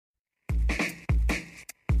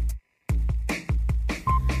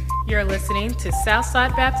You're listening to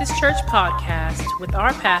Southside Baptist Church Podcast with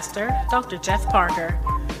our pastor, Dr. Jeff Parker.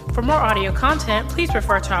 For more audio content, please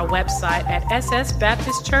refer to our website at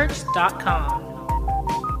ssbaptistchurch.com.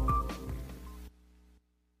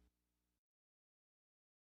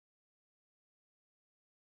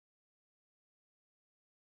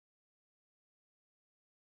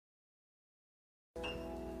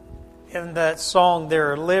 In that song,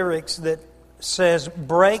 there are lyrics that says,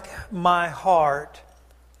 "Break my heart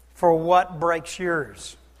for what breaks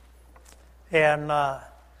yours." And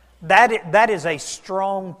that is a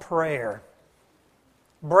strong prayer.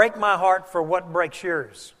 Break my heart for what breaks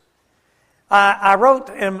yours. I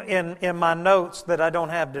wrote in my notes that I don't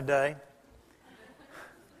have today,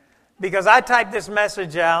 because I typed this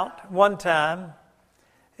message out one time,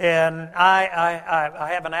 and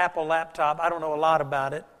I have an Apple laptop. I don't know a lot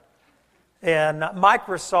about it. And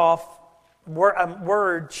Microsoft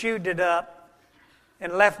Word chewed it up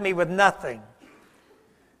and left me with nothing.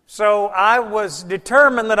 So I was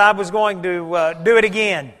determined that I was going to do it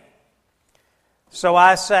again. So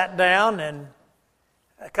I sat down, and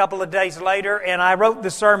a couple of days later, and I wrote the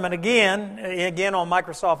sermon again on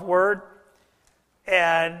Microsoft Word.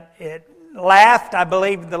 And it laughed. I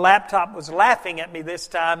believe the laptop was laughing at me this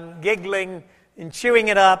time, giggling and chewing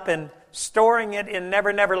it up and storing it in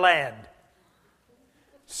Never Never Land.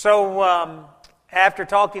 So after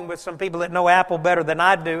talking with some people that know Apple better than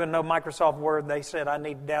I do and know Microsoft Word, they said I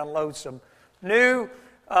need to download some new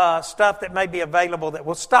stuff that may be available that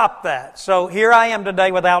will stop that. So here I am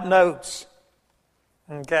today without notes.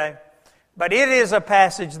 Okay? But it is a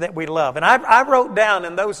passage that we love. And I wrote down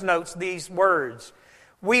in those notes these words: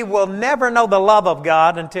 we will never know the love of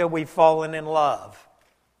God until we've fallen in love.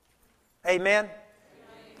 Amen?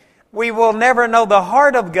 We will never know the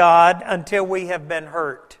heart of God until we have been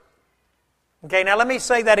hurt. Okay, now let me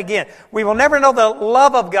say that again. We will never know the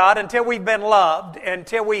love of God until we've been loved,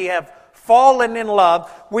 until we have fallen in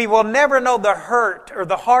love. We will never know the hurt or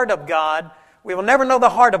the heart of God. We will never know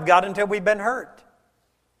the heart of God until we've been hurt.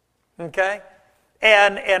 Okay?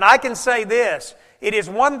 And I can say this. It is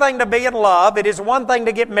one thing to be in love. It is one thing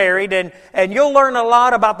to get married. And you'll learn a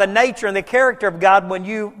lot about the nature and the character of God when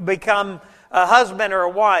you become a husband or a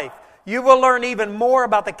wife. You will learn even more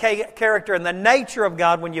about the character and the nature of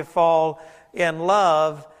God when you fall in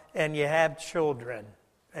love and you have children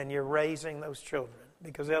and you're raising those children,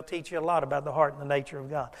 because they'll teach you a lot about the heart and the nature of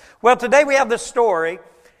God. Well, today we have this story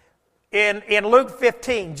in Luke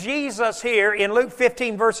 15. Jesus here in Luke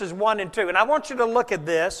 15 verses 1 and 2. And I want you to look at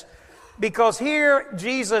this, because here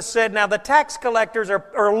Jesus said, now the tax collectors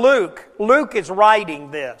or Luke is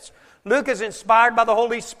writing this. Luke is inspired by the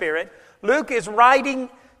Holy Spirit. Luke is writing.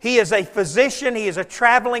 He is a physician. He is a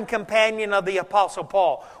traveling companion of the Apostle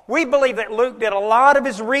Paul. We believe that Luke did a lot of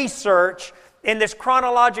his research in this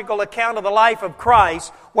chronological account of the life of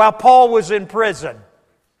Christ while Paul was in prison.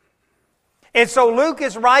 And so Luke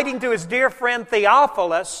is writing to his dear friend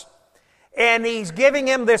Theophilus, and he's giving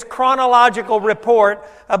him this chronological report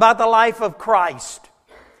about the life of Christ.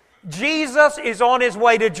 Jesus is on his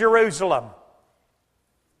way to Jerusalem.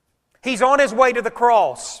 He's on his way to the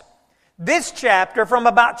cross. This chapter, from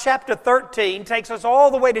about chapter 13, takes us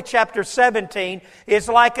all the way to chapter 17. It's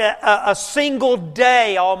like a single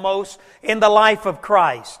day almost in the life of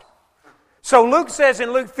Christ. So Luke says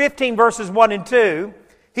in Luke 15 verses 1 and 2,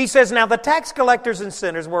 he says, now the tax collectors and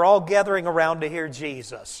sinners were all gathering around to hear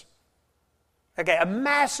Jesus. Okay, a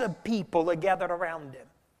mass of people are gathered around him.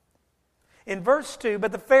 In verse 2,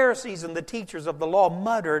 but the Pharisees and the teachers of the law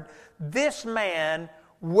muttered, this man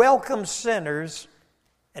welcomes sinners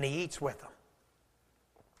and he eats with them.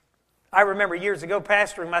 I remember years ago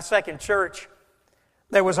pastoring my second church.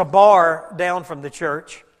 There was a bar down from the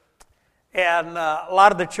church. And a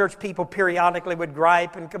lot of the church people periodically would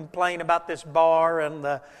gripe and complain about this bar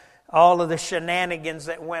and all of the shenanigans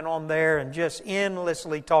that went on there, and just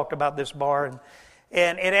endlessly talked about this bar.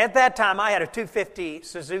 And at that time I had a 250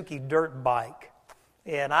 Suzuki dirt bike.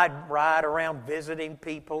 And I'd ride around visiting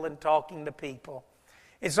people and talking to people.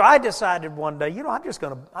 And so I decided one day, I'm just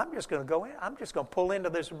going to go in. I'm just going to pull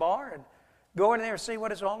into this bar and go in there and see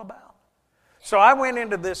what it's all about. So I went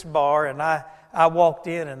into this bar, and I walked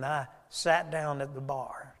in and I sat down at the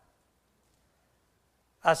bar.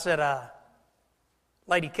 I said,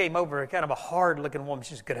 lady came over, kind of a hard-looking woman.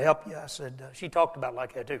 She said, could I help you? I said, she talked about it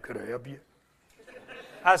like that too. Could I help you?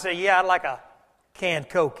 I said, yeah, I'd like a canned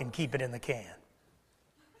Coke and keep it in the can.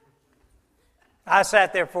 I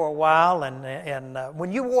sat there for a while, and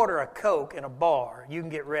when you order a Coke in a bar, you can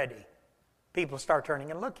get ready. People start turning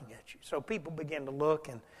and looking at you. So people begin to look,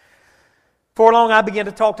 and Before long, I began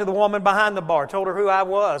to talk to the woman behind the bar, told her who I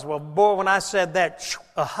was. Well, boy, when I said that,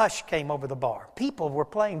 a hush came over the bar. People were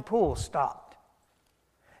playing pool stopped.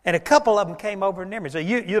 And a couple of them came over near me and said,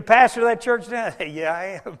 you the pastor of that church now? I said, yeah,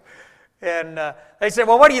 I am. And they said,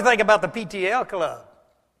 well, what do you think about the PTL club?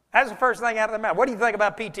 That's the first thing out of their mouth. What do you think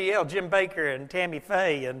about PTL, Jim Baker and Tammy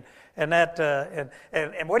Faye and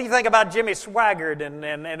what do you think about Jimmy Swaggart?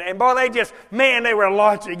 And boy, they were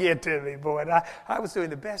launching into me, boy. And I was doing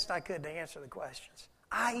the best I could to answer the questions.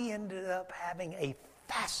 I ended up having a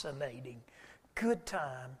fascinating, good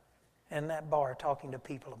time in that bar talking to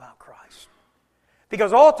people about Christ.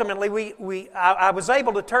 Because ultimately, I was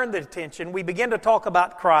able to turn the attention. We began to talk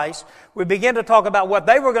about Christ. We began to talk about what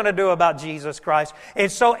they were going to do about Jesus Christ.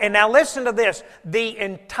 And now listen to this. The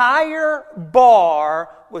entire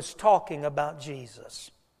bar was talking about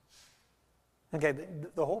Jesus. Okay,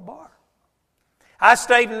 the whole bar. I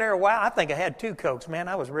stayed in there a while. I think I had 2 Cokes. Man,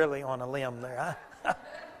 I was really on a limb there. I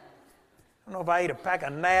don't know if I ate a pack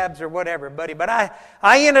of nabs or whatever, buddy, but I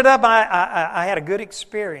ended up, I had a good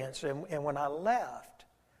experience. And when I left,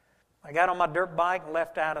 I got on my dirt bike and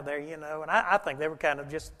left out of there, and I think they were kind of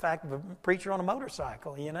just the fact of a preacher on a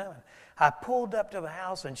motorcycle, And I pulled up to the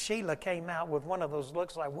house and Sheila came out with one of those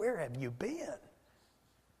looks like, where have you been?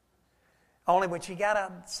 Only when she got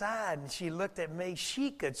outside and she looked at me,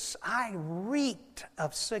 I reeked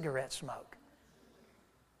of cigarette smoke.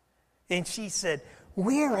 And she said,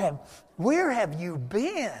 Where have you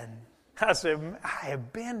been? I said, I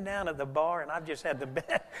have been down at the bar and I've just had the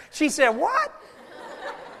best. She said, what?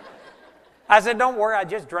 I said, don't worry, I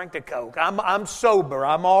just drank the Coke. I'm sober.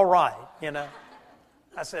 I'm all right,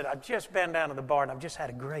 I said, I've just been down to the bar and I've just had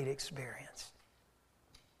a great experience.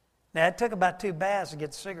 Now, it took about 2 baths to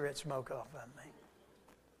get the cigarette smoke off of me.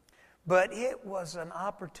 But it was an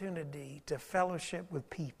opportunity to fellowship with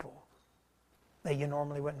people that you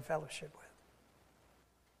normally wouldn't fellowship with.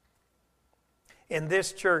 In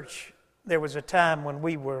this church, there was a time when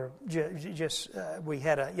we were we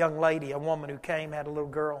had a young lady, a woman who came, had a little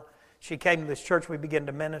girl. She came to this church. We began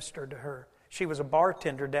to minister to her. She was a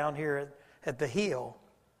bartender down here at the Hill,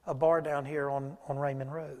 a bar down here on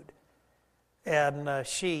Raymond Road. And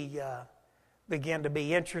she began to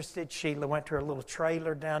be interested. Sheila went to her little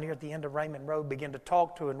trailer down here at the end of Raymond Road, began to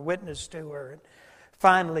talk to her and witness to her. And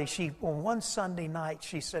finally, on one Sunday night,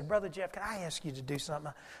 she said, Brother Jeff, can I ask you to do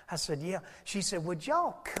something? I said, yeah. She said, would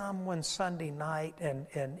y'all come one Sunday night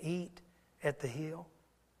and eat at the Hill?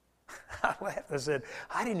 I laughed. I said,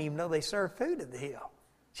 I didn't even know they served food at the Hill.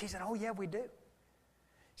 She said, oh, yeah, we do.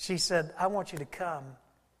 She said, I want you to come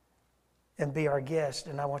and be our guest,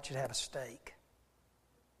 and I want you to have a steak.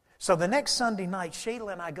 So the next Sunday night,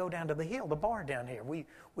 Sheila and I go down to the Hill, the bar down here. We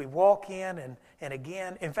walk in, and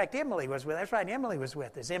again, in fact, Emily was with us. That's right, Emily was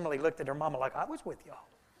with us. Emily looked at her mama like, I was with y'all.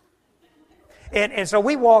 And so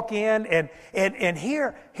we walk in, and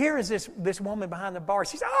here is this woman behind the bar.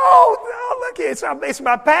 She said, oh look, it's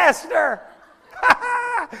my pastor.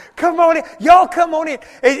 Come on in. Y'all come on in.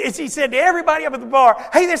 And she said to everybody up at the bar,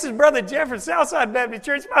 hey, this is Brother Jeff from Southside Baptist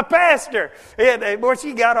Church, my pastor. And boy,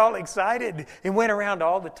 she got all excited and went around to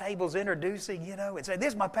all the tables introducing, and said,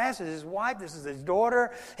 this is my pastor, this is his wife, this is his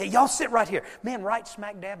daughter. Hey, y'all sit right here. Man, right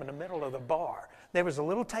smack dab in the middle of the bar, there was a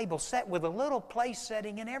little table set with a little place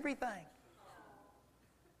setting and everything.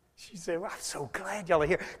 She said, well, I'm so glad y'all are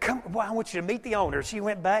here. Come, well, I want you to meet the owner. She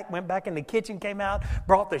went back in the kitchen, came out,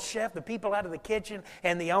 brought the chef, the people out of the kitchen,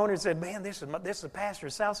 and the owner said, man, this is the pastor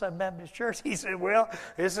of Southside Baptist Church. He said, well,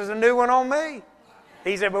 this is a new one on me.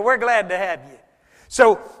 He said, but we're glad to have you.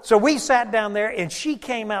 So we sat down there, and she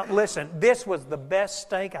came out. Listen, this was the best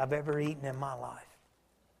steak I've ever eaten in my life.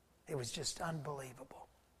 It was just unbelievable.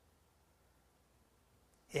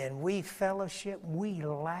 And we fellowshiped, we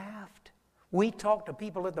laughed. We talked to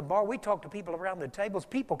people at the bar. We talked to people around the tables.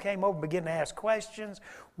 People came over and began to ask questions.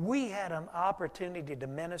 We had an opportunity to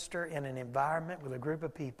minister in an environment with a group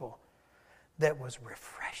of people that was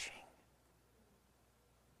refreshing.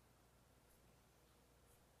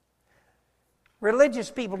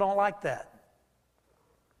 Religious people don't like that.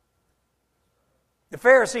 The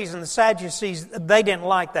Pharisees and the Sadducees, they didn't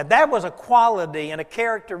like that. That was a quality and a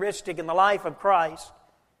characteristic in the life of Christ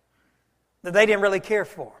that they didn't really care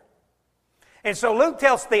for. And so Luke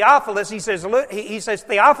tells Theophilus, he says,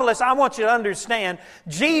 Theophilus, I want you to understand,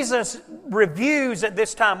 Jesus' reviews at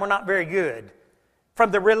this time were not very good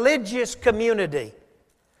from the religious community.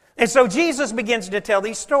 And so Jesus begins to tell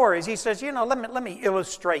these stories. He says, let me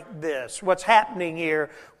illustrate this, what's happening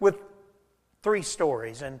here with 3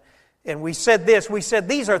 stories. And we said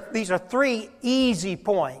these are 3 easy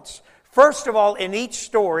points. First of all, in each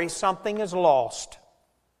story, something is lost.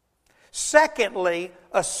 Secondly,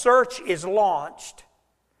 a search is launched.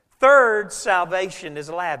 Third, salvation is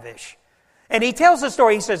lavish. And he tells the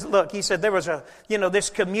story. He says, look, he said there was this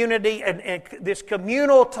community and this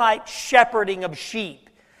communal type shepherding of sheep,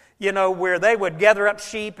 where they would gather up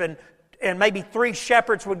sheep and maybe 3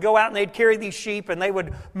 shepherds would go out and they'd carry these sheep and they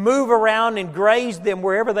would move around and graze them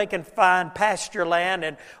wherever they can find pasture land.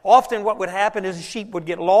 And often what would happen is the sheep would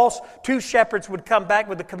get lost. 2 shepherds would come back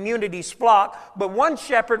with the community's flock, but 1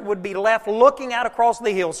 shepherd would be left looking out across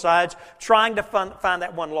the hillsides trying to find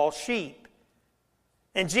that one lost sheep.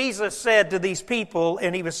 And Jesus said to these people,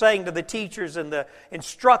 and He was saying to the teachers and the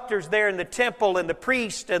instructors there in the temple and the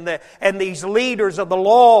priests and these leaders of the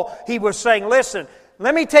law, He was saying, listen,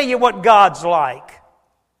 let me tell you what God's like.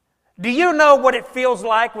 Do you know what it feels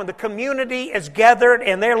like when the community is gathered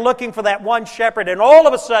and they're looking for that one shepherd and all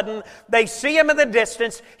of a sudden they see him in the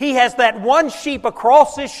distance, he has that one sheep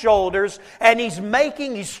across his shoulders and he's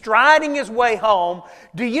striding his way home.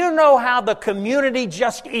 Do you know how the community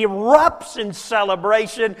just erupts in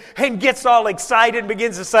celebration and gets all excited and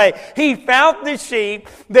begins to say, he found the sheep,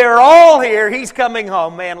 they're all here, he's coming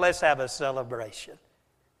home, man, let's have a celebration.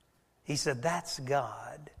 He said, that's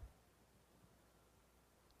God.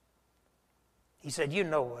 He said, you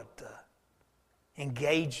know what the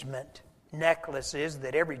engagement necklace is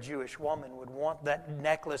that every Jewish woman would want, that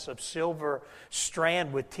necklace of silver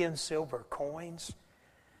strand with 10 silver coins?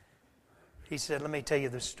 He said, let me tell you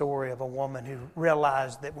the story of a woman who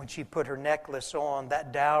realized that when she put her necklace on,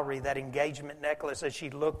 that dowry, that engagement necklace, as she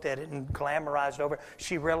looked at it and glamorized over it,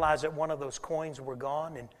 she realized that one of those coins were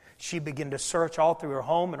gone, and she began to search all through her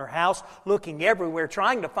home and her house, looking everywhere,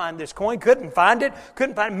 trying to find this coin. Couldn't find it.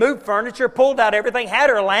 Moved furniture, pulled out everything,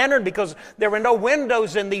 had her lantern because there were no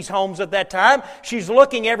windows in these homes at that time. She's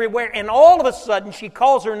looking everywhere, and all of a sudden she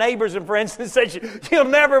calls her neighbors and friends and says, you'll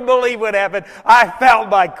never believe what happened. I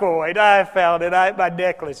found my coin. I found it. My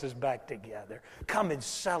necklace is back together. Come and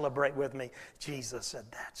celebrate with me. Jesus said,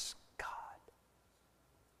 that's God.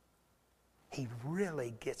 He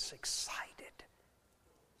really gets excited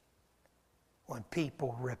when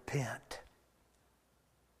people repent.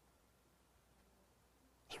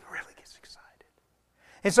 He really gets excited.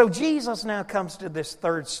 And so Jesus now comes to this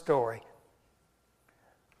third story.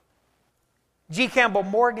 G. Campbell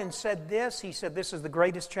Morgan said this. He said this is the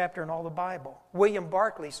greatest chapter in all the Bible. William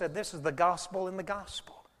Barclay said this is the gospel in the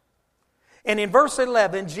gospel. And in verse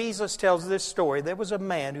 11, Jesus tells this story. There was a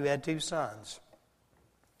man who had 2 sons.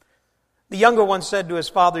 The younger one said to his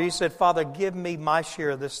father, he said, Father, give me my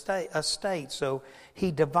share of the estate. So he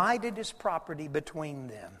divided his property between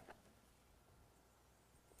them.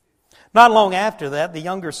 Not long after that, the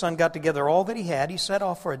younger son got together all that he had. He set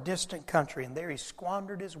off for a distant country, and there he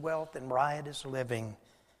squandered his wealth in riotous living.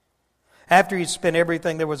 After he'd spent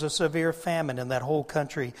everything, there was a severe famine in that whole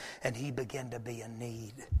country, and he began to be in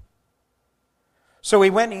need. So he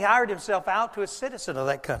went and he hired himself out to a citizen of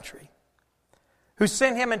that country, who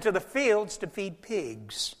sent him into the fields to feed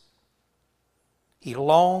pigs. He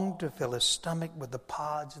longed to fill his stomach with the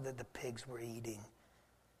pods that the pigs were eating,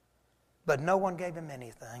 but no one gave him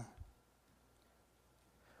anything.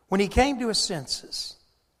 When he came to his senses,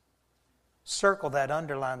 circle that,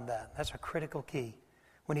 underline that. That's a critical key.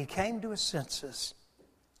 When he came to his senses,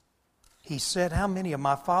 he said, how many of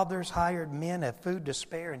my father's hired men have food to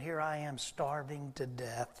spare, and here I am starving to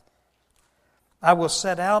death? I will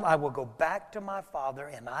set out, I will go back to my father,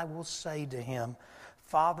 and I will say to him,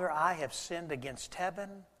 Father, I have sinned against heaven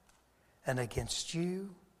and against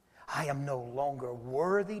you. I am no longer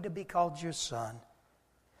worthy to be called your son.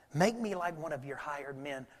 Make me like one of your hired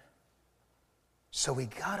men. So he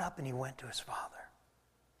got up and he went to his father.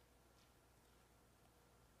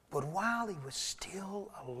 But while he was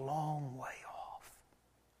still a long way off,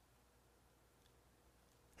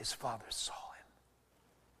 his father saw him.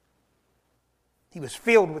 He was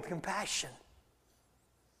filled with compassion.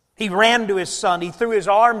 He ran to his son. He threw his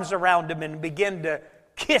arms around him and began to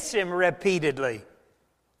kiss him repeatedly.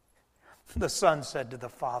 The son said to the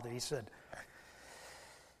father, he said,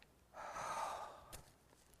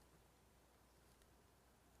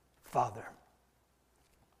 Father,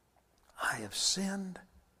 I have sinned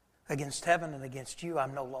against heaven and against you.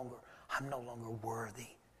 I'm no longer worthy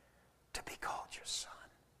to be called your son.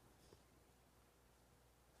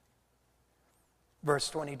 Verse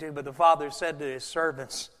 22, but the father said to his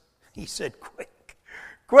servants, he said,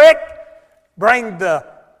 quick, bring the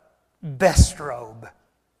best robe.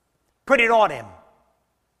 Put it on him.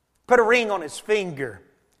 Put a ring on his finger.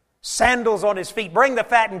 Sandals on his feet. Bring the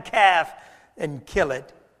fattened calf and kill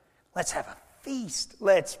it. Let's have a feast.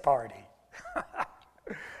 Let's party.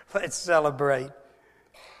 Let's celebrate.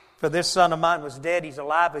 For this son of mine was dead, he's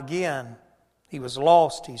alive again. He was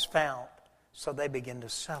lost, he's found. So they begin to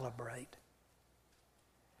celebrate.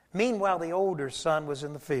 Meanwhile, the older son was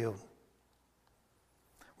in the field.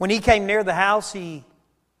 When he came near the house, he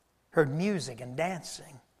heard music and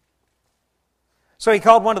dancing. So he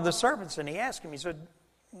called one of the servants and he asked him, he said,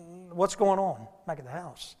 "What's going on back at the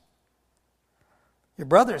house?" "Your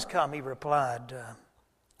brother's come," he replied.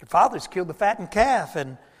 "Your father's killed the fattened calf,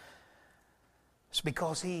 and it's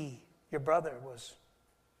because your brother was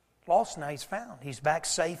lost, now he's found. He's back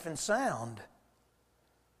safe and sound."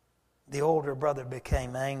 The older brother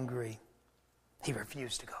became angry. He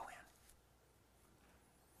refused to go in.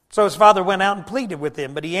 So his father went out and pleaded with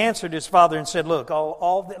him, but he answered his father and said, "Look,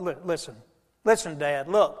 listen, Dad,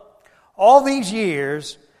 look, all these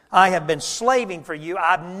years I have been slaving for you.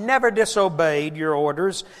 I've never disobeyed your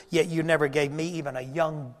orders, yet you never gave me even a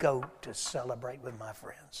young goat to celebrate with my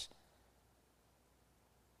friends.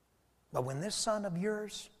 But when this son of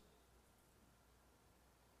yours,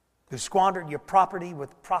 who squandered your property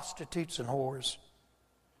with prostitutes and whores,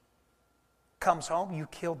 comes home, you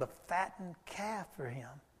killed the fattened calf for him."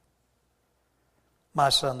 "My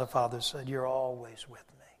son," the father said, "you're always with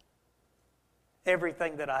me.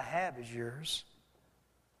 Everything that I have is yours.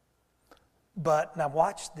 But," now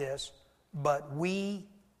watch this, "but we,"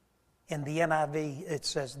 in the NIV it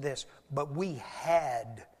says this, "but we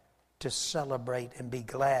had to celebrate and be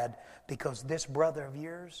glad because this brother of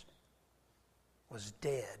yours was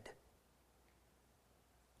dead.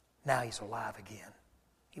 Now he's alive again.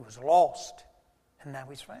 He was lost, and now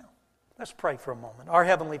he's found." Let's pray for a moment. Our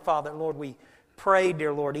Heavenly Father, Lord, we pray,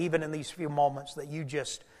 dear Lord, even in these few moments that you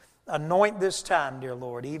just anoint this time, dear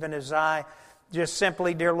Lord, even as I just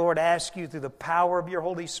simply, dear Lord, ask you through the power of your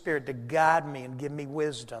Holy Spirit to guide me and give me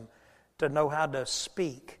wisdom to know how to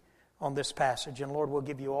speak on this passage. And Lord, we'll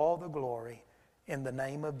give you all the glory in the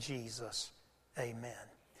name of Jesus. Amen.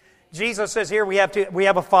 Jesus says here we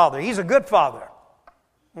have a father. He's a good father.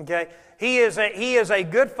 Okay? He is a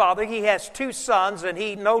good father. He has two sons, and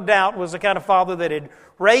he no doubt was the kind of father that had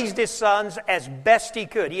raised his sons as best he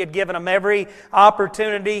could. He had given them every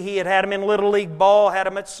opportunity. He had them in Little League ball, had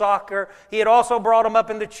them at soccer. He had also brought them up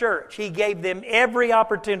in the church. He gave them every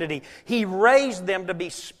opportunity. He raised them to be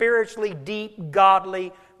spiritually deep,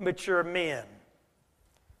 godly, mature men.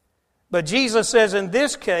 But Jesus says in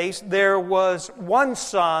this case, there was one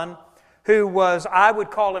son who was, I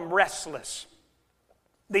would call him restless.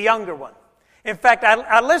 The younger one. In fact,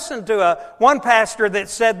 I listened to one pastor that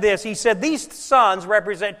said this. He said, these sons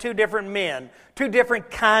represent two different men, two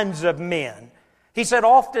different kinds of men. He said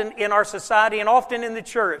often in our society and often in the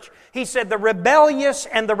church, he said the rebellious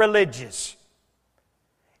and the religious.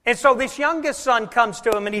 And so this youngest son comes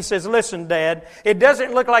to him and he says, "Listen, Dad, it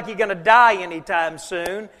doesn't look like you're going to die anytime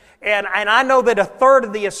soon. And I know that a third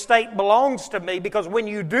of the estate belongs to me because when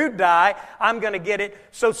you do die, I'm going to get it.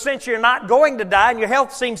 So since you're not going to die and your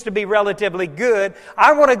health seems to be relatively good,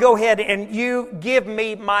 I want to go ahead and you give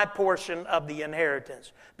me my portion of the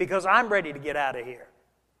inheritance because I'm ready to get out of here.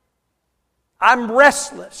 I'm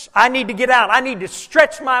restless. I need to get out. I need to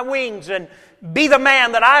stretch my wings and be the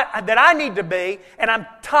man that I need to be. And I'm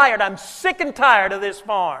tired. I'm sick and tired of this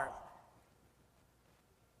farm.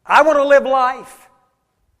 I want to live life."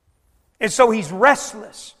 And so he's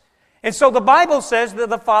restless. And so the Bible says that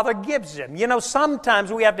the father gives him. You know,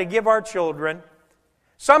 sometimes we have to give our children,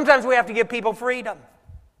 sometimes we have to give people freedom.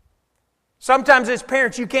 Sometimes as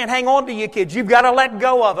parents, you can't hang on to your kids. You've got to let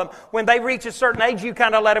go of them. When they reach a certain age, you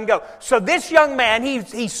kind of let them go. So this young man,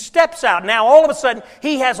 he steps out. Now, all of a sudden,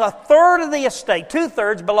 he has a third of the estate.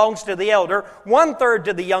 2/3 belongs to the elder, 1/3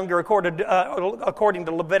 to the younger, according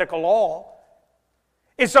to Levitical law.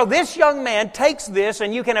 And so this young man takes this,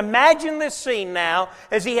 and you can imagine this scene now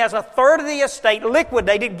as he has a third of the estate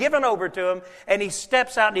liquidated, given over to him, and he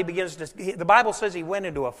steps out and he begins to, the Bible says he went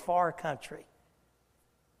into a far country.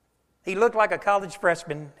 He looked like a college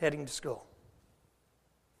freshman heading to school.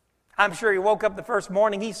 I'm sure he woke up the first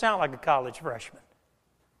morning, he sounded like a college freshman.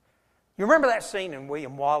 You remember that scene in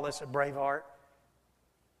William Wallace at Braveheart?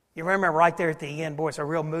 You remember right there at the end, boy, it's a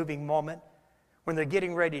real moving moment. When they're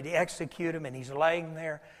getting ready to execute him and he's laying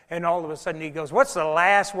there and all of a sudden he goes, what's the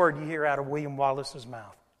last word you hear out of William Wallace's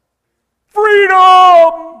mouth?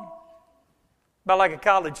 Freedom! About like a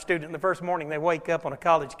college student, the first morning they wake up on a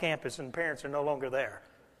college campus and parents are no longer there.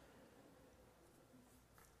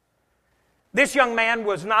 This young man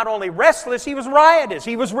was not only restless, he was riotous.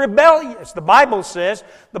 He was rebellious. The Bible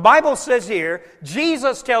says here,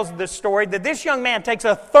 Jesus tells the story that this young man takes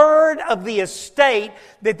a third of the estate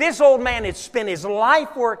that this old man had spent his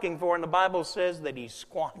life working for, and the Bible says that he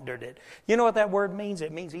squandered it. You know what that word means?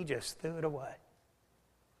 It means he just threw it away.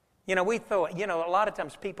 You know, a lot of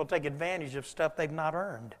times people take advantage of stuff they've not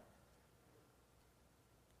earned.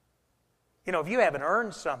 You know, if you haven't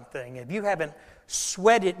earned something, if you haven't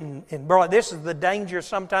sweated and brought, this is the danger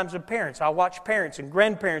sometimes of parents. I watch parents and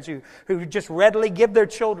grandparents who just readily give their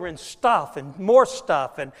children stuff and more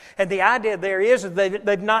stuff. And the idea there is that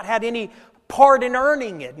they've not had any part in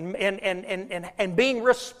earning it and being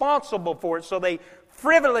responsible for it. So they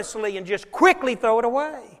frivolously and just quickly throw it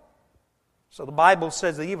away. So the Bible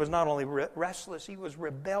says that he was not only restless, he was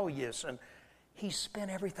rebellious. And he spent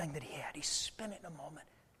everything that he had. He spent it in a moment.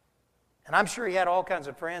 And I'm sure he had all kinds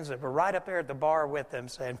of friends that were right up there at the bar with him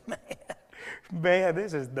saying, man,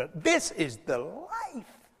 this is the life.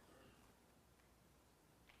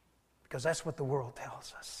 Because that's what the world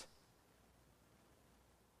tells us.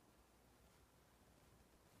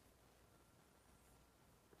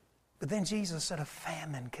 But then Jesus said a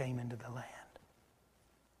famine came into the land.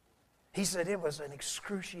 He said it was an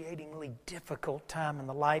excruciatingly difficult time in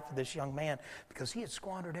the life of this young man because he had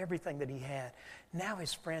squandered everything that he had. Now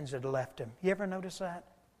his friends had left him. You ever notice that?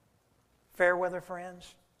 Fair weather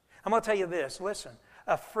friends? I'm going to tell you this. Listen,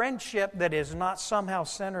 a friendship that is not somehow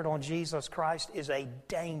centered on Jesus Christ is a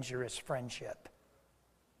dangerous friendship.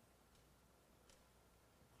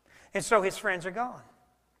 And so his friends are gone.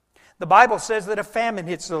 The Bible says that a famine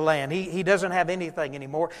hits the land. He doesn't have anything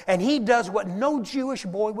anymore. And he does what no Jewish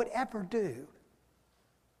boy would ever do.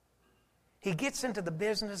 He gets into the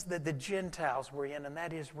business that the Gentiles were in, and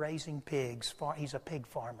that is raising pigs. He's a pig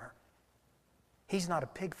farmer. He's not a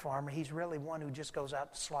pig farmer. He's really one who just goes out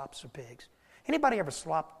and slops the pigs. Anybody ever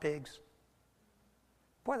slopped pigs?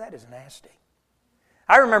 Boy, that is nasty.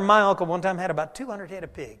 I remember my uncle one time had about 200 head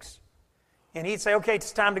of pigs. And he'd say, okay,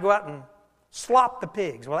 it's time to go out and slop the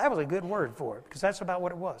pigs. Well, that was a good word for it, because that's about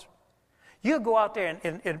what it was. You'd go out there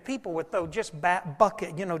and people would throw just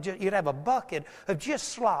bucket, you'd have a bucket of just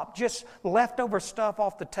slop, just leftover stuff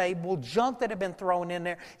off the table, junk that had been thrown in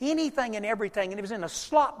there, anything and everything, and it was in a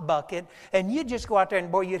slop bucket, and you'd just go out there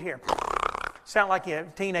and, boy, you'd hear, sound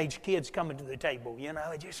like teenage kids coming to the table,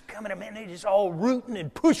 just coming in, they're just all rooting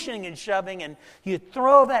and pushing and shoving, and you'd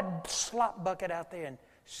throw that slop bucket out there and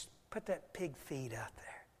put that pig feed out there.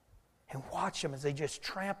 And watch them as they just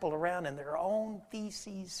trample around in their own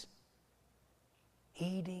feces,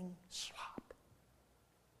 eating slop.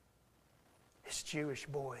 This Jewish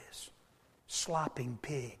boy is slopping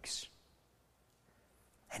pigs.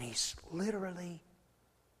 And he's literally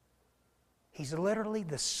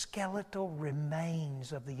the skeletal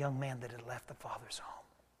remains of the young man that had left the father's home.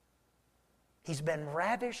 He's been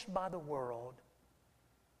ravished by the world,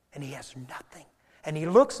 and he has nothing. And he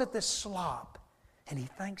looks at this slop, and he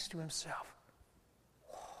thinks to himself,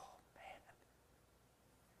 oh, man,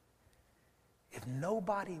 if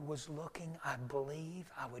nobody was looking, I believe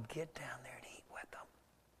I would get down there and eat with them.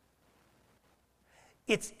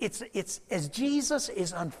 It's as Jesus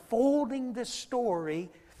is unfolding this story,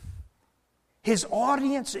 his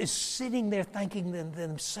audience is sitting there thinking to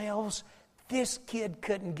themselves, this kid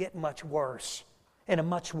couldn't get much worse, in a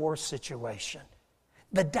much worse situation.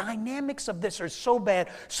 The dynamics of this are so bad.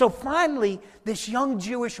 So finally, this young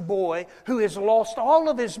Jewish boy who has lost all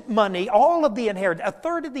of his money, all of the inheritance, a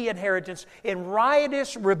third of the inheritance in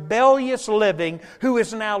riotous, rebellious living, who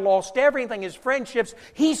has now lost everything, his friendships,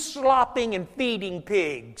 he's slopping and feeding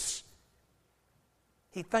pigs.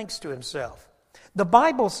 He thinks to himself. The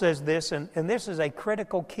Bible says this, and this is a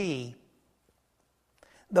critical key.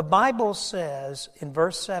 The Bible says in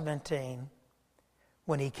verse 17,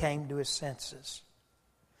 when he came to his senses.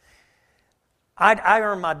 I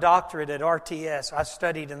earned my doctorate at RTS. I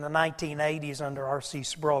studied in the 1980s under R.C.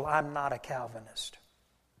 Sproul. I'm not a Calvinist.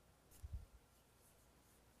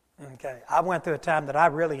 Okay, I went through a time that I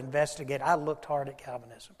really investigated. I looked hard at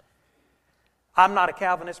Calvinism. I'm not a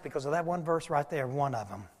Calvinist because of that one verse right there, one of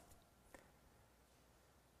them.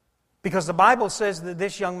 Because the Bible says that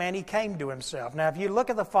this young man, he came to himself. Now, if you look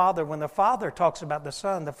at the Father, when the Father talks about the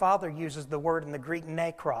Son, the Father uses the word in the Greek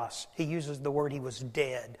nekros. He uses the word he was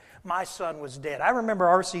dead. My son was dead. I remember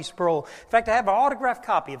R.C. Sproul. In fact, I have an autographed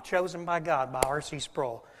copy of Chosen by God by R.C.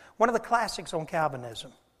 Sproul, one of the classics on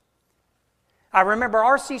Calvinism. I remember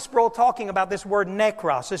R.C. Sproul talking about this word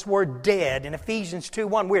nekros, this word dead. In Ephesians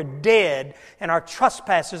 2:1, we're dead in our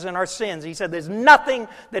trespasses and our sins. He said there's nothing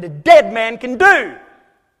that a dead man can do.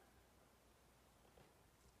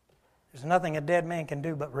 There's nothing a dead man can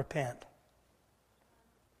do but repent.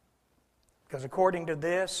 Because according to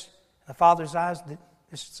this, in the Father's eyes,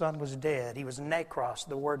 this son was dead. He was nekros.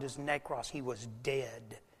 The word is nekros. He was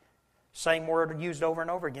dead. Same word used over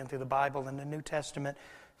and over again through the Bible in the New Testament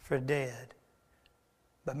for dead.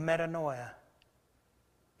 But metanoia,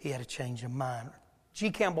 he had a change of mind. G.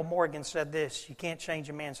 Campbell Morgan said this: you can't change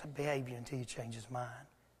a man's behavior until you change his mind.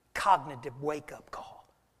 Cognitive wake-up call.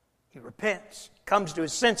 He repents, comes to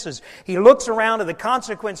his senses. He looks around at the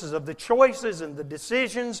consequences of the choices and the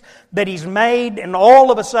decisions that he's made, and all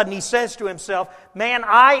of a sudden he says to himself, man,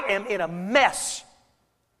 I am in a mess.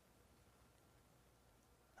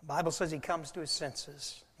 The Bible says he comes to his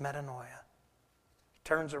senses, metanoia. He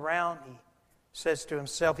turns around, he says to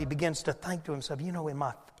himself, he begins to think to himself, you know, in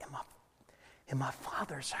my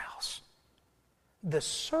Father's house, the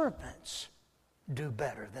servants do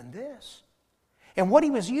better than this. And what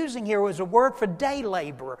he was using here was a word for day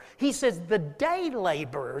laborer. He says the day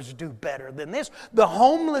laborers do better than this. The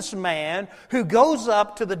homeless man who goes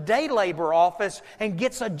up to the day labor office and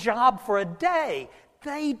gets a job for a day,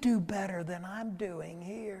 they do better than I'm doing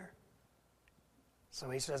here. So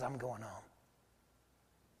he says, I'm going home.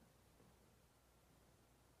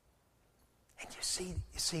 And you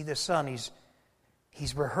see the son,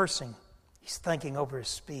 he's rehearsing. He's thinking over his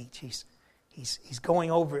speech. He's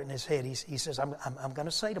going over it in his head. He says, I'm going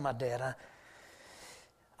to say to my dad,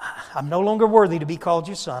 I'm no longer worthy to be called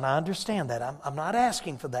your son. I understand that. I'm not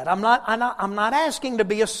asking for that. I'm not asking to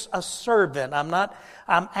be a servant.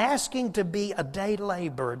 I'm asking to be a day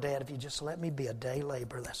laborer. Dad, if you just let me be a day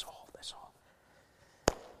laborer, that's all.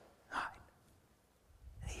 All right.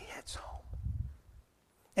 And he heads home.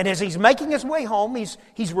 And as he's making his way home,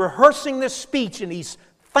 he's rehearsing this speech, and he's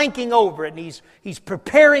thinking over it, and he's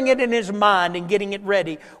preparing it in his mind and getting it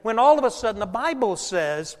ready, when all of a sudden the Bible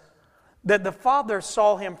says that the father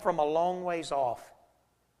saw him from a long ways off.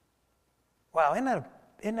 Wow, isn't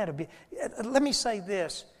that a bit? Let me say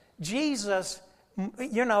this. Jesus,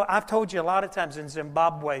 you know, I've told you a lot of times in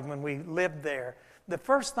Zimbabwe when we lived there, the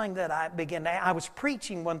first thing that I was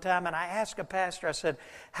preaching one time, and I asked a pastor, I said,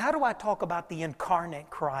 how do I talk about the incarnate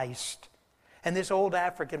Christ? And this old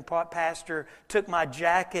African pastor took my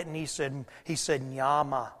jacket and he said,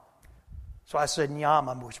 Nyama. So I said,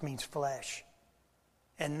 Nyama, which means flesh.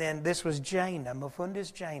 And then this was Jaina,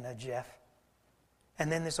 Mufundis Jaina, Jeff.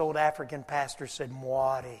 And then this old African pastor said,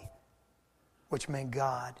 Mwari, which meant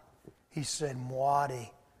God. He said,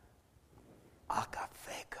 Mwari,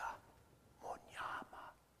 akafeka,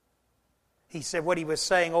 monyama. He said what he was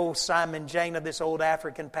saying, old Simon Jaina, this old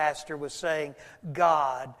African pastor was saying,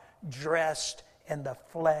 God dressed in the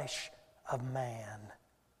flesh of man.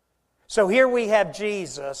 So here we have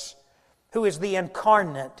Jesus, who is the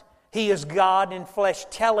incarnate. He is God in flesh,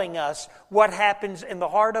 telling us what happens in the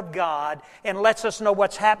heart of God and lets us know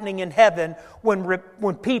what's happening in heaven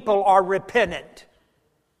when people are repentant.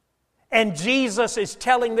 And Jesus is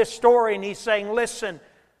telling this story, and he's saying, listen,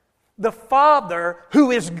 the Father, who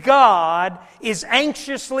is God, is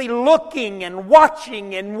anxiously looking and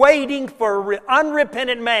watching and waiting for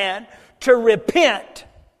unrepentant man to repent,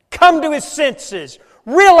 come to his senses,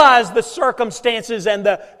 realize the circumstances and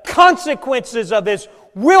the consequences of his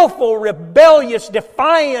willful, rebellious,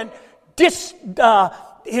 defiant,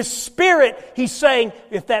 his spirit. He's saying,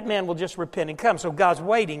 if that man will just repent and come. So God's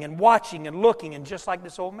waiting and watching and looking, and just like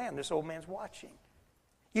this old man's watching.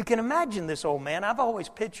 You can imagine this old man. I've always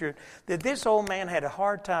pictured that this old man had a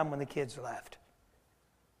hard time when the kids left.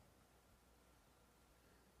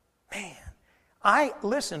 Man,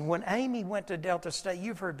 listen, when Amy went to Delta State,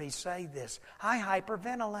 you've heard me say this, I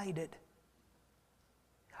hyperventilated.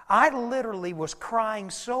 I literally was crying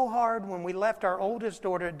so hard when we left our oldest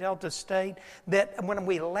daughter at Delta State that when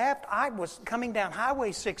we left, I was coming down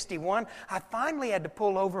Highway 61. I finally had to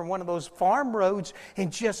pull over on one of those farm roads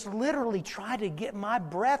and just literally try to get my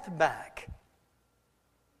breath back.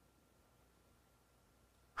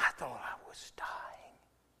 I thought I was dying.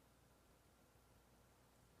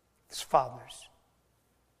 As fathers,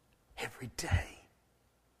 every day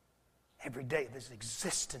of his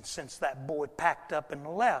existence since that boy packed up and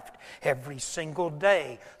left, every single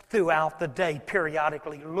day, throughout the day,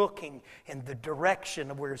 periodically looking in the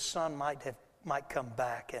direction of where his son might come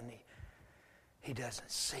back, and he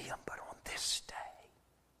doesn't see him. But on this day,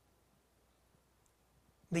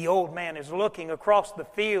 the old man is looking across the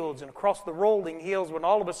fields and across the rolling hills when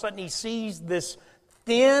all of a sudden he sees this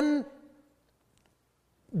thin,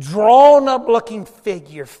 drawn-up looking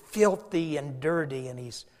figure, filthy and dirty, and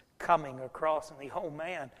he's coming across, and the old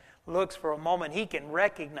man looks for a moment. He can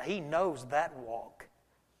recognize, he knows that walk.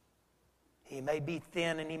 He may be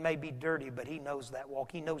thin and he may be dirty, but he knows that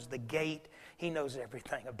walk. He knows the gait. He knows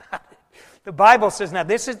everything about it. The Bible says, now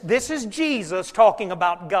this is Jesus talking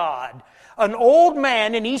about God. An old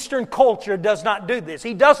man in Eastern culture does not do this.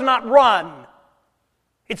 He does not run.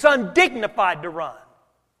 It's undignified to run.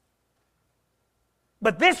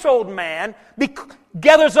 But this old man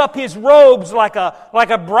gathers up his robes like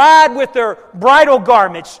a bride with their bridal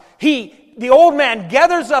garments. The old man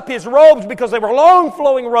gathers up his robes because they were long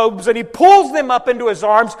flowing robes, and he pulls them up into his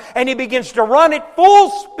arms and he begins to run at full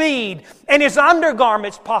speed. And his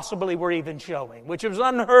undergarments possibly were even showing, which was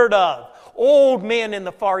unheard of. Old men in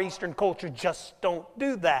the Far Eastern culture just don't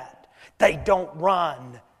do that. They don't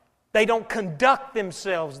run. They don't conduct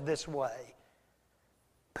themselves this way.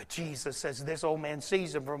 But Jesus says this old man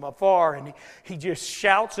sees him from afar, and he just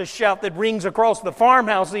shouts a shout that rings across the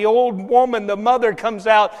farmhouse. The old woman, the mother, comes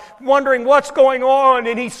out wondering what's going on,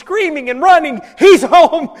 and he's screaming and running. He's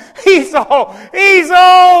home! He's home! He's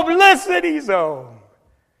home! Listen, he's home!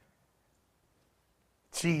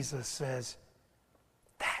 Jesus says,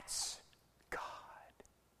 that's God.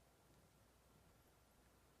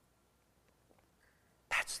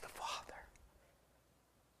 That's the Father.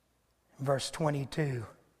 Verse 22.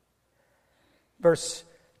 Verse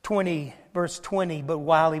 20, but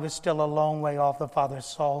while he was still a long way off, the Father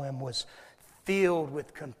saw him, was filled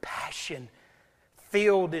with compassion.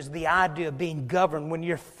 Filled is the idea of being governed. When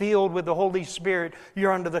you're filled with the Holy Spirit,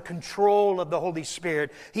 you're under the control of the Holy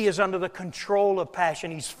Spirit. He is under the control of passion.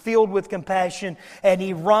 He's filled with compassion, and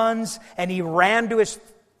he runs, and he ran to his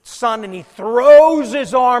son, and he throws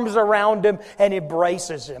his arms around him and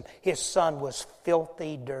embraces him. His son was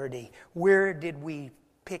filthy dirty.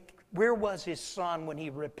 Where was his son when he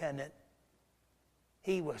repented?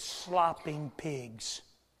 He was slopping pigs.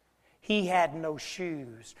 He had no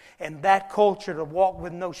shoes. And that culture, to walk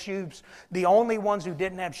with no shoes, the only ones who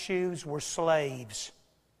didn't have shoes were slaves.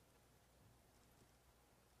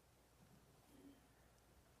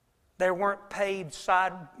 There weren't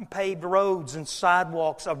paved roads and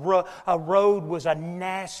sidewalks. A road was a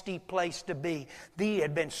nasty place to be. He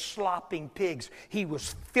had been slopping pigs. He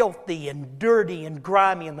was filthy and dirty and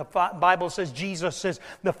grimy. And the Bible says, Jesus says,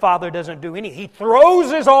 the Father doesn't do anything. He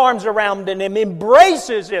throws his arms around him,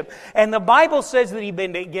 embraces him. And the Bible says that he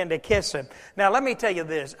began to kiss him. Now let me tell you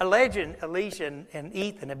this. Alicia and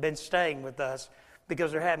Ethan have been staying with us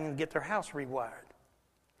because they're having to get their house rewired.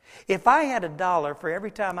 If I had $1 for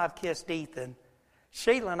every time I've kissed Ethan,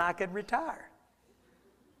 Sheila and I could retire.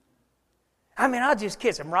 I mean, I'll just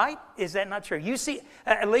kiss him, right? Is that not true? You see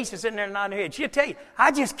Alicia sitting there nodding her head. She'll tell you,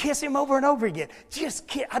 I just kiss him over and over again.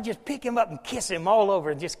 I just pick him up and kiss him all over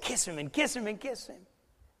and just kiss him and kiss him and kiss him.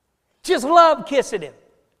 Just love kissing him.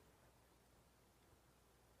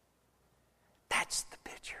 That's the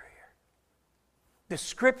picture here. The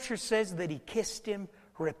Scripture says that he kissed him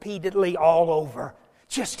repeatedly all over.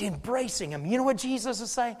 Just embracing him. You know what Jesus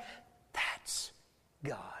is saying? That's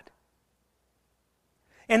God.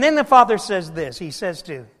 And then the Father says this. He says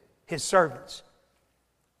to his servants.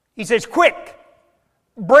 He says, quick,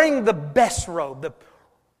 bring the best robe.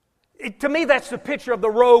 To me, that's the picture of the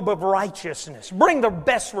robe of righteousness. Bring the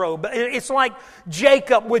best robe. It's like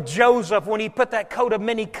Jacob with Joseph when he put that coat of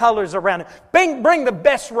many colors around him. Bring the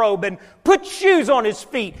best robe and put shoes on his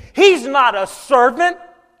feet. He's not a servant.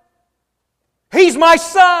 He's my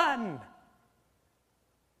son.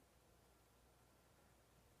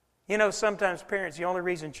 You know, sometimes parents, the only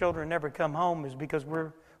reason children never come home is because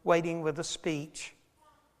we're waiting with a speech.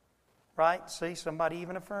 Right? See, somebody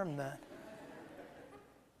even affirmed that.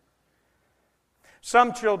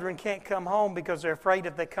 Some children can't come home because they're afraid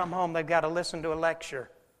if they come home, they've got to listen to a lecture.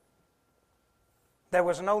 There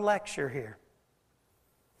was no lecture here.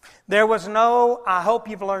 There was no, I hope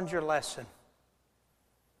you've learned your lesson.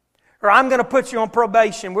 Or I'm going to put you on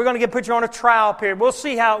probation. We're going to put you on a trial period. We'll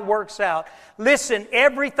see how it works out. Listen,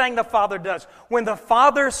 everything the Father does. When the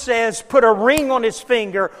Father says, put a ring on his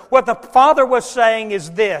finger, what the Father was saying is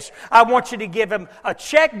this. I want you to give him a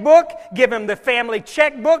checkbook, give him the family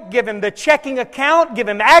checkbook, give him the checking account, give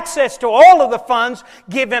him access to all of the funds,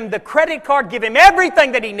 give him the credit card, give him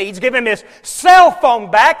everything that he needs, give him his cell phone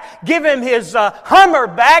back, give him his Hummer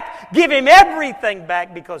back, give him everything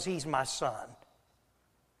back because he's my son.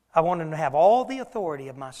 I want him to have all the authority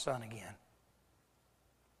of my son again.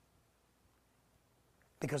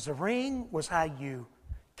 Because the ring was how you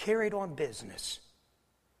carried on business.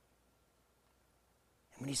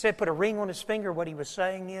 And when he said put a ring on his finger, what he was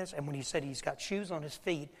saying is, and when he said he's got shoes on his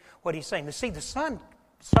feet, what he's saying. See, the son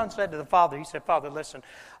said to the father, he said, Father, listen,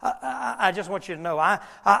 I just want you to know,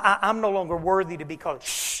 I'm no longer worthy to be called,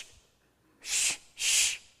 shh, shh,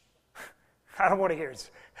 shh. I don't want to hear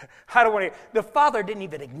it. I don't want to. The Father didn't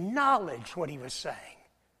even acknowledge what he was saying.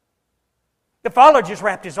 The Father just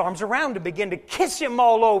wrapped his arms around him, began to kiss him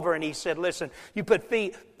all over, and he said, listen, you put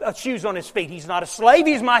shoes on his feet. He's not a slave,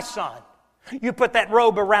 he's my son. You put that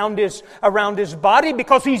robe around his body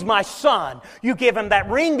because he's my son. You give him that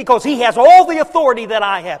ring because he has all the authority that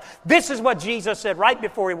I have. This is what Jesus said right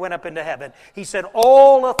before he went up into heaven. He said,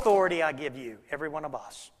 all authority I give you, every one of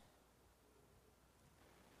us.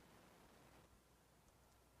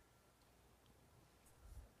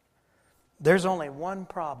 There's only one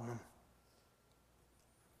problem.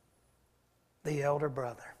 The elder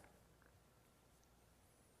brother.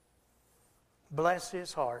 Bless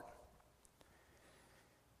his heart.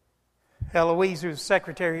 Eloise, who was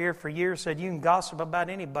secretary here for years, said you can gossip about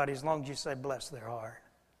anybody as long as you say bless their heart.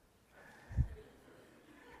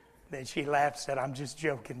 Then she laughed and said, I'm just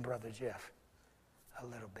joking, Brother Jeff. A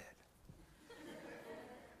little bit.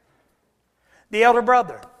 The elder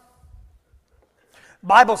brother.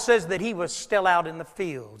 Bible says that he was still out in the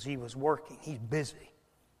fields. He was working. He's busy,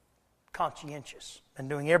 conscientious, and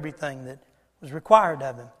doing everything that was required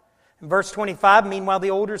of him. In verse 25, meanwhile, the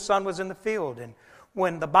older son was in the field. And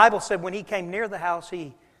when the Bible said when he came near the house,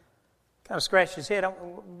 he kind of scratched his head.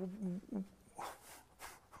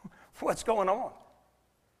 What's going on?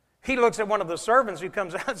 He looks at one of the servants who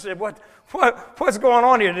comes out and said, "What's going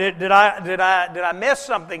on here? Did I miss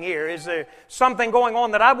something here? Is there something going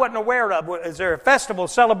on that I wasn't aware of? Is there a festival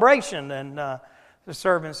celebration?" And the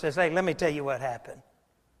servant says, "Hey, let me tell you what happened.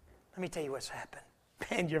 Let me tell you what's happened."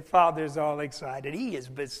 And your father's all excited. He is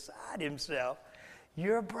beside himself.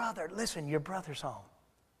 Your brother, listen, your brother's home.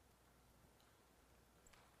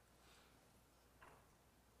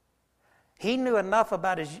 He knew enough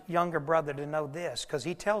about his younger brother to know this, because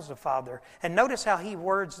he tells the father, and notice how he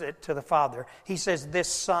words it to the father. He says,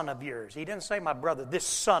 "This son of yours." He didn't say my brother, this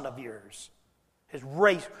son of yours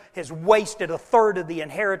has wasted a third of the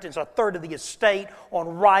inheritance, a third of the estate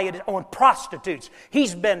on riot, on prostitutes.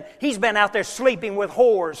 He's been out there sleeping with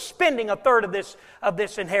whores, spending a third of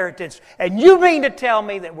this inheritance. And you mean to tell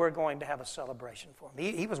me that we're going to have a celebration for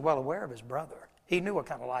him? He was well aware of his brother. He knew what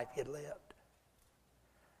kind of life he had lived.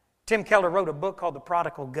 Tim Keller wrote a book called The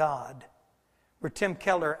Prodigal God, where Tim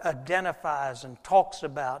Keller identifies and talks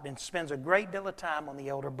about and spends a great deal of time on the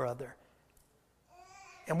elder brother.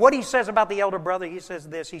 And what he says about the elder brother, he says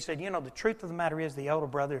this. He said, the truth of the matter is the elder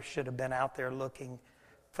brother should have been out there looking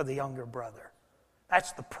for the younger brother.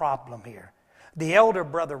 That's the problem here. The elder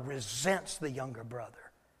brother resents the younger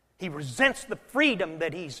brother. He resents the freedom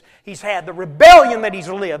that he's had, the rebellion that he's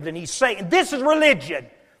lived, and he's saying, this is religion.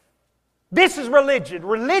 This is religion.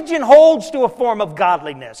 Religion holds to a form of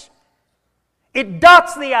godliness. It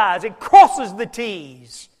dots the I's. It crosses the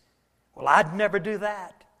T's. Well, I'd never do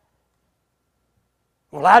that.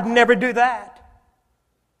 Well, I'd never do that.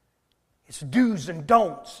 It's do's and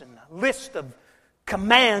don'ts and a list of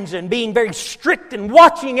commands and being very strict and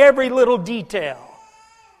watching every little detail.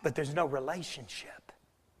 But there's no relationship.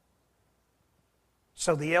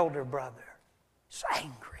 So the elder brother is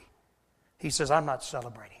angry. He says, I'm not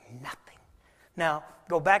celebrating nothing. Now,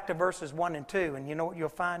 go back to verses 1 and 2, and you know what you'll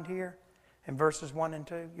find here? In verses 1 and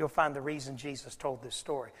 2, you'll find the reason Jesus told this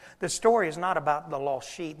story. The story is not about the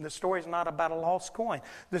lost sheep. The story is not about a lost coin.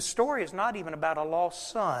 The story is not even about a lost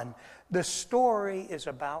son. The story is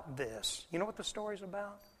about this. You know what the story is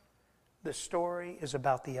about? The story is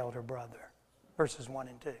about the elder brother. Verses 1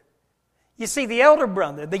 and 2. You see, the elder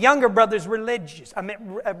brother, the younger brother's rebellious.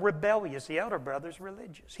 The elder brother's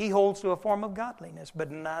religious. He holds to a form of godliness, but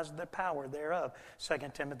denies the power thereof.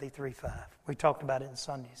 2 Timothy 3:5. We talked about it in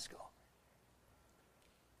Sunday school.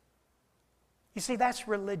 You see, that's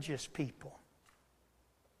religious people.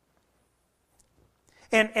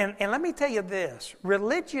 And let me tell you this.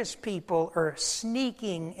 Religious people are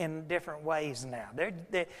sneaking in different ways now.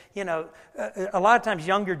 A lot of times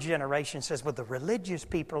younger generation says, well, the religious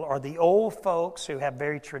people are the old folks who have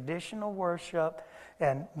very traditional worship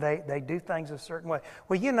and they do things a certain way.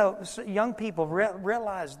 Well, young people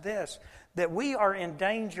realize this, that we are in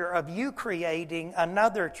danger of you creating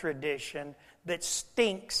another tradition that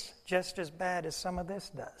stinks just as bad as some of this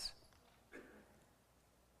does.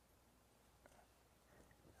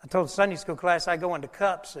 I told Sunday school class I go into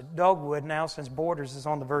cups at Dogwood now since Borders is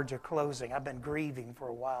on the verge of closing. I've been grieving for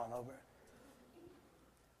a while over it.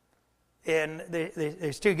 And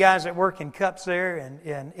there's two guys that work in cups there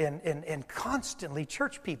and constantly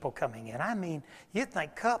church people coming in. I mean, you'd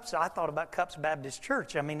think cups, I thought about Cups Baptist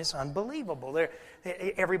Church. I mean, it's unbelievable.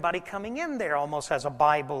 Everybody coming in there almost has a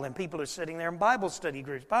Bible, and people are sitting there in Bible study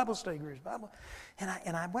groups.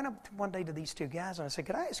 And I went up one day to these two guys and I said,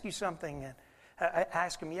 could I ask you something? And I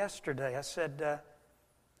asked them yesterday. I said,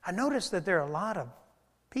 I noticed that there are a lot of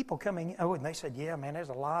people coming in. Oh, and they said, yeah, man, there's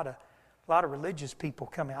a lot of religious people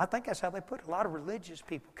coming. I think that's how they put it. A lot of religious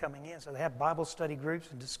people coming in. So they have Bible study groups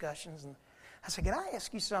and discussions. And I said, can I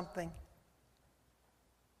ask you something?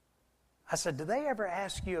 I said, do they ever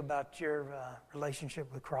ask you about your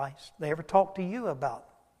relationship with Christ? They ever talk to you about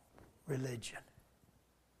religion?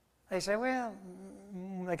 They say, well,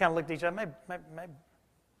 they kind of looked at each other, maybe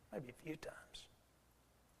a few times.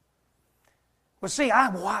 Well, see, I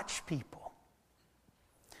watch people.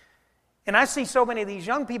 And I see so many of these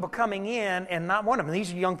young people coming in, and not one of them,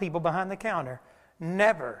 these are young people behind the counter.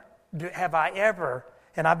 Never have I ever,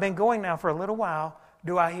 and I've been going now for a little while,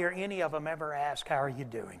 do I hear any of them ever ask, how are you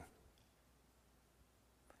doing?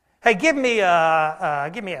 Hey, give me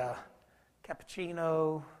a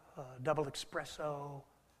cappuccino, double espresso,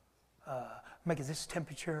 make it this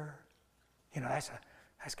temperature. You know, that's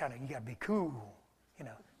kind of, you got to be cool. You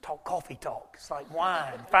know, talk coffee talk. It's like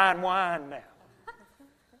wine, fine wine now.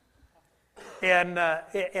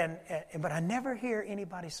 But I never hear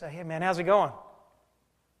anybody say, hey man, how's it going?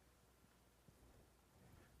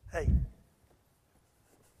 Hey.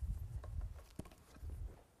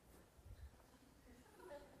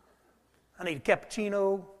 I need a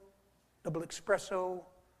cappuccino, double espresso,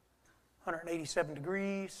 187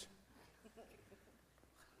 degrees.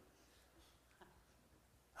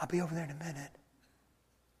 I'll be over there in a minute.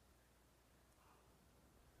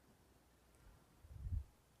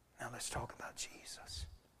 Now let's talk about Jesus.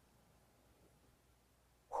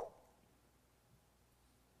 Whew.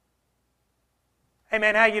 Hey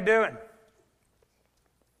man, how you doing?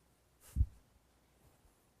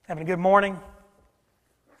 Having a good morning?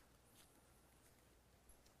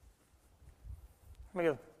 Let me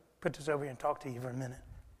go put this over here and talk to you for a minute.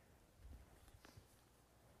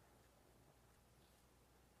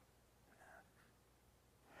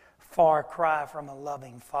 Far cry from a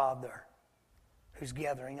loving Father who's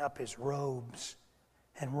gathering up his robes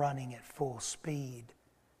and running at full speed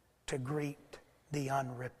to greet the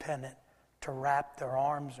unrepentant, to wrap their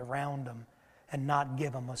arms around them and not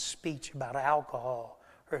give them a speech about alcohol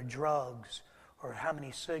or drugs or how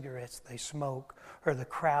many cigarettes they smoke or the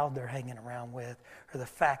crowd they're hanging around with or the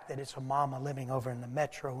fact that it's a mama living over in the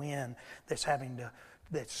Metro Inn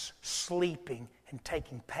that's sleeping and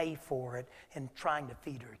taking pay for it and trying to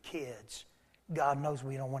feed her kids. God knows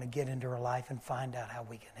we don't want to get into her life and find out how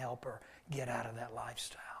we can help her get out of that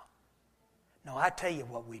lifestyle. No, I tell you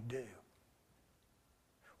what we do.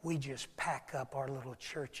 We just pack up our little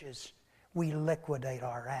churches. We liquidate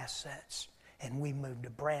our assets. And we move to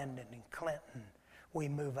Brandon and Clinton. We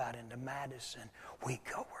move out into Madison. We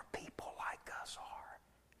go where people like us are.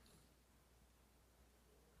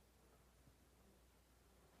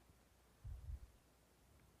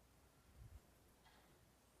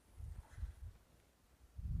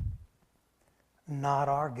 Not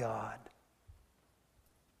our God.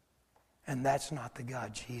 And that's not the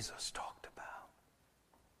God Jesus talked about.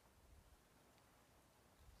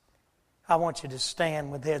 I want you to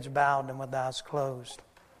stand with heads bowed and with eyes closed.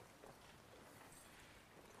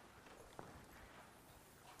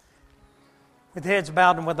 With heads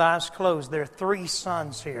bowed and with eyes closed, there are 3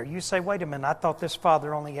 sons here. You say, wait a minute, I thought this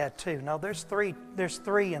father only had 2. No, there's three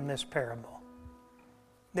in this parable.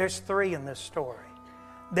 There's 3 in this story.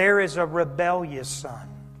 There is a rebellious son.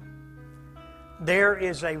 There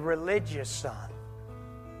is a religious son.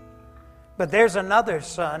 But there's another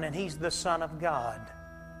son, and he's the Son of God.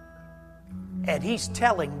 And he's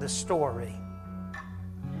telling the story.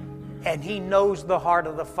 And he knows the heart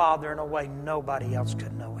of the Father in a way nobody else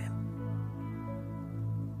could know him.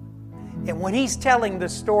 And when he's telling the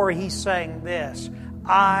story, he's saying this: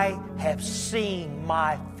 I have seen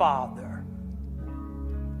my Father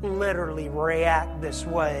literally react this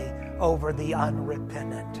way over the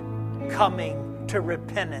unrepentant, coming to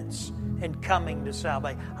repentance and coming to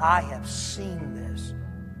salvation. I have seen this.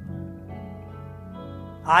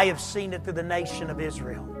 I have seen it through the nation of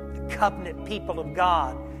Israel, the covenant people of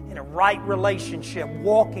God in a right relationship,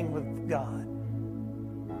 walking with God.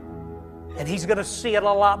 And he's going to see it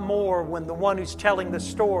a lot more when the one who's telling the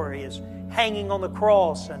story is hanging on the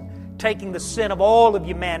cross and taking the sin of all of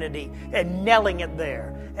humanity and nailing it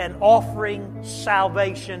there and offering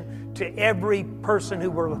salvation to every person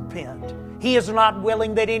who will repent. He is not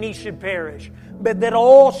willing that any should perish, but that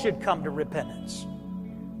all should come to repentance.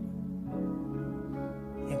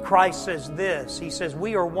 And Christ says this, He says,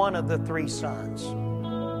 we are one of the 3 sons.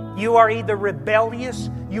 You are either rebellious,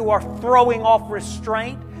 you are throwing off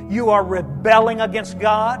restraint, you are rebelling against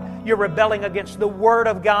God. You're rebelling against the Word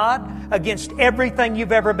of God, against everything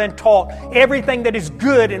you've ever been taught, everything that is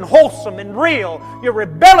good and wholesome and real. You're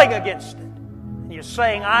rebelling against it. And you're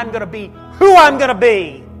saying, I'm going to be who I'm going to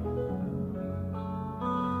be.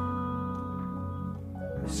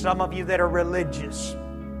 Some of you that are religious,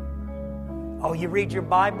 oh, you read your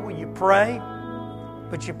Bible, you pray,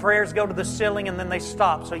 But your prayers go to the ceiling and then they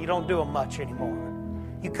stop, so you don't do them much anymore.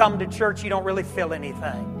 You come to church, you don't really feel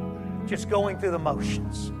anything. Just going through the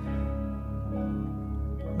motions.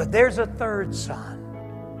 But there's a third son.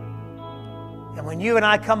 And when you and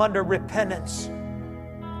I come under repentance,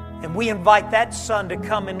 and we invite that Son to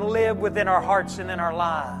come and live within our hearts and in our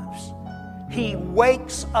lives, He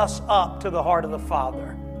wakes us up to the heart of the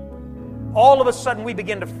Father. All of a sudden we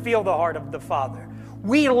begin to feel the heart of the Father.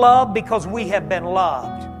 We love because we have been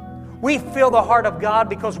loved. We feel the heart of God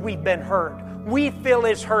because we've been hurt. We feel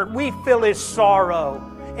His hurt. We feel His sorrow.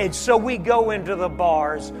 And so we go into the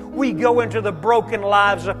bars. We go into the broken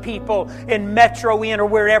lives of people in Metro Inn or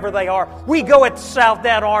wherever they are. We go at South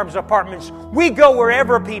Down Arms Apartments. We go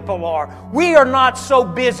wherever people are. We are not so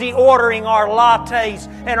busy ordering our lattes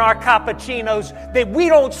and our cappuccinos that we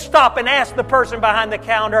don't stop and ask the person behind the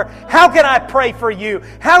counter, how can I pray for you?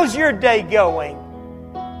 How's your day going?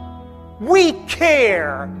 We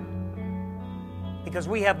care because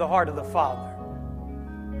we have the heart of the Father.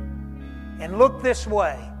 And look this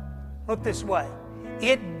way. Look this way.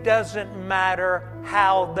 It doesn't matter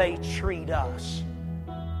how they treat us.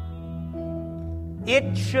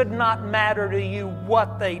 It should not matter to you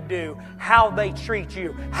what they do, how they treat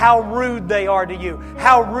you, how rude they are to you,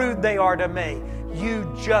 how rude they are to me.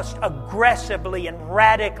 You just aggressively and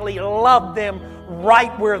radically love them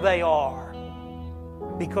right where they are.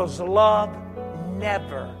 Because love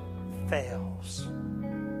never fails.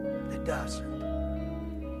 It doesn't.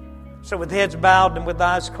 So with heads bowed and with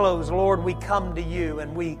eyes closed, Lord, we come to You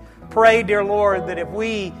and we pray, dear Lord, that if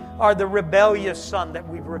we are the rebellious son, that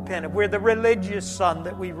we repent. If we're the religious son,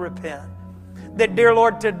 that we repent. That, dear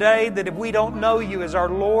Lord, today, that if we don't know You as our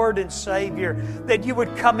Lord and Savior, that You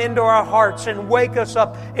would come into our hearts and wake us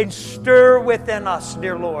up and stir within us,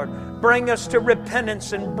 dear Lord. Bring us to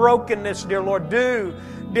repentance and brokenness, dear Lord. Do,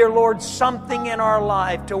 dear Lord, something in our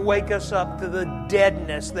life to wake us up to the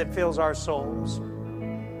deadness that fills our souls.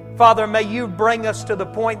 Father, may You bring us to the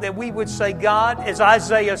point that we would say, God, as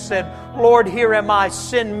Isaiah said, Lord, here am I,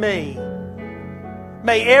 send me.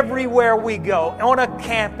 May everywhere we go, on a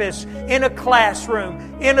campus, in a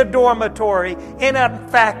classroom, in a dormitory, in a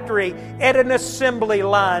factory, at an assembly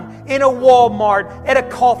line, in a Walmart, at a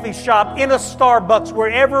coffee shop, in a Starbucks,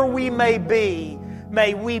 wherever we may be,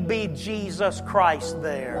 may we be Jesus Christ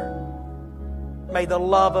there. May the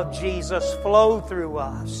love of Jesus flow through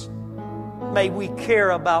us. May we care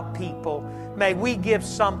about people. May we give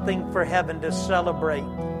something for heaven to celebrate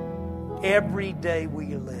every day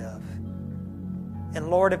we live. And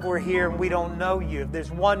Lord, if we're here and we don't know You, if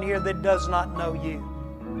there's one here that does not know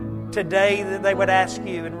You, today that they would ask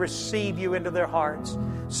You and receive You into their hearts.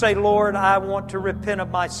 Say, Lord, I want to repent of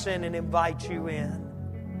my sin and invite You in.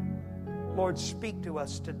 Lord, speak to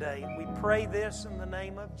us today. And we pray this in the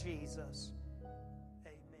name of Jesus.